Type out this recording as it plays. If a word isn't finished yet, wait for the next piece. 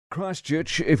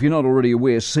Christchurch, if you're not already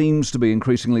aware, seems to be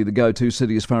increasingly the go-to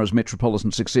city as far as metropolitan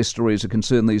success stories are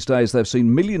concerned these days. They've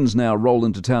seen millions now roll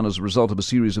into town as a result of a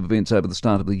series of events over the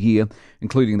start of the year,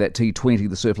 including that T20,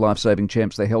 the Surf Lifesaving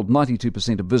Champs. They held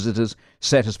 92% of visitors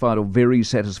satisfied or very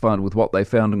satisfied with what they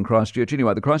found in Christchurch.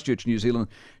 Anyway, the Christchurch New Zealand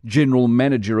General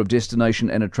Manager of Destination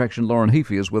and Attraction, Loren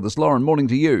Heaphy, is with us. Loren, morning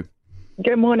to you.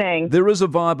 Good morning. There is a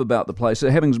vibe about the place.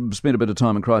 Having spent a bit of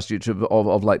time in Christchurch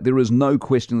of late, there is no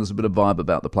question there's a bit of vibe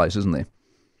about the place, isn't there?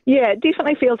 Yeah, it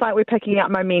definitely feels like we're picking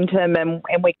up momentum and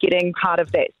we're getting part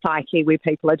of that psyche where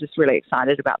people are just really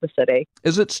excited about the city.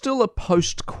 Is it still a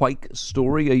post-quake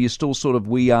story? Are you still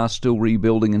we are still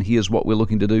rebuilding and here's what we're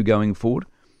looking to do going forward?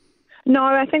 No,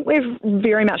 I think we've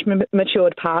very much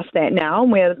matured past that now,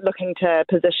 and we're looking to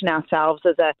position ourselves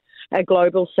as a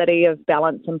global city of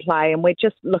balance and play, and we're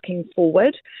just looking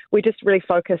forward. We're just really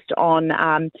focused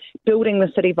on building the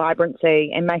city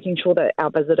vibrancy and making sure that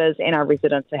our visitors and our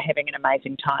residents are having an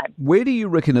amazing time. Where do you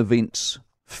reckon events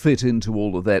fit into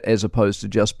all of that as opposed to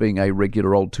just being a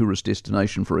regular old tourist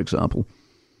destination, for example?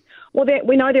 Well,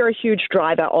 we know they're a huge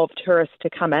driver of tourists to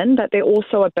come in, but they're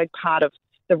also a big part of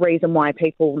the reason why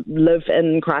people live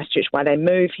in Christchurch, why they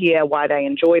move here, why they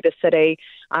enjoy the city.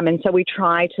 And so we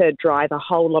try to drive a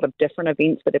whole lot of different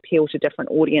events that appeal to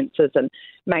different audiences and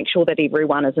make sure that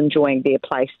everyone is enjoying their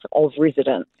place of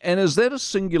residence. And is that a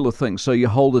singular thing? So you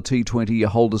hold a T20, you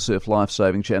hold a Surf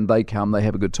Lifesaving Champ, they come, they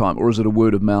have a good time, or is it a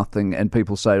word of mouth thing and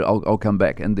people say, I'll come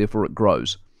back, and therefore it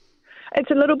grows? It's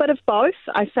a little bit of both.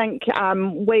 I think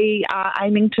we are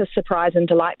aiming to surprise and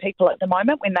delight people at the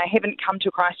moment when they haven't come to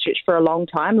Christchurch for a long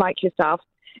time, like yourself.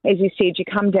 As you said, you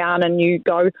come down and you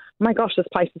go, oh my gosh, this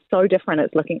place is so different.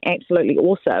 It's looking absolutely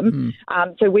awesome.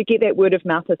 So we get that word of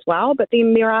mouth as well. But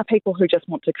then there are people who just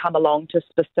want to come along to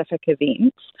specific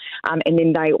events and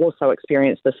then they also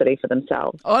experience the city for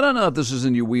themselves. I don't know if this is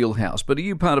in your wheelhouse, but are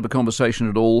you part of a conversation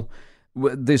at all?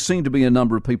 There seem to be a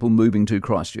number of people moving to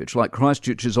Christchurch. Like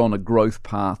Christchurch is on a growth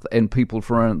path and people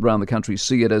from around the country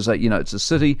see it as it's a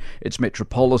city, it's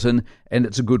metropolitan and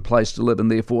it's a good place to live and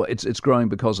therefore it's growing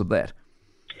because of that.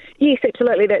 Yes,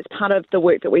 absolutely. That's part of the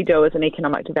work that we do as an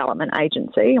economic development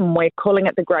agency, and we're calling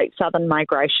it the Great Southern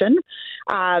Migration.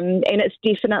 And it's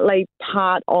definitely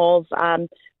part of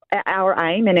our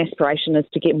aim and aspiration is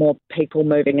to get more people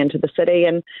moving into the city.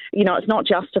 And, it's not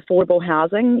just affordable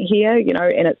housing here,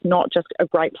 and it's not just a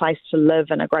great place to live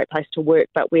and a great place to work,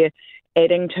 but we're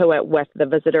adding to it with the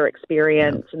visitor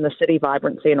experience and the city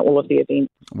vibrancy and all of the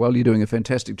events. Well, you're doing a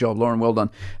fantastic job, Loren. Well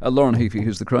done. Loren Heaphy,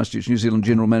 who's the Christchurch New Zealand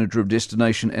General Manager of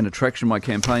Destination and Attraction. My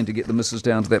campaign to get the missus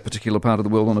down to that particular part of the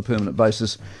world on a permanent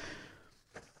basis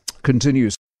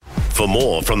continues. For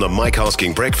more from the Mike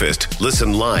Hosking Breakfast,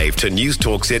 listen live to News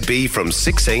Talk ZB from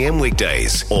 6 a.m.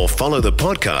 weekdays or follow the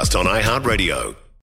podcast on iHeartRadio.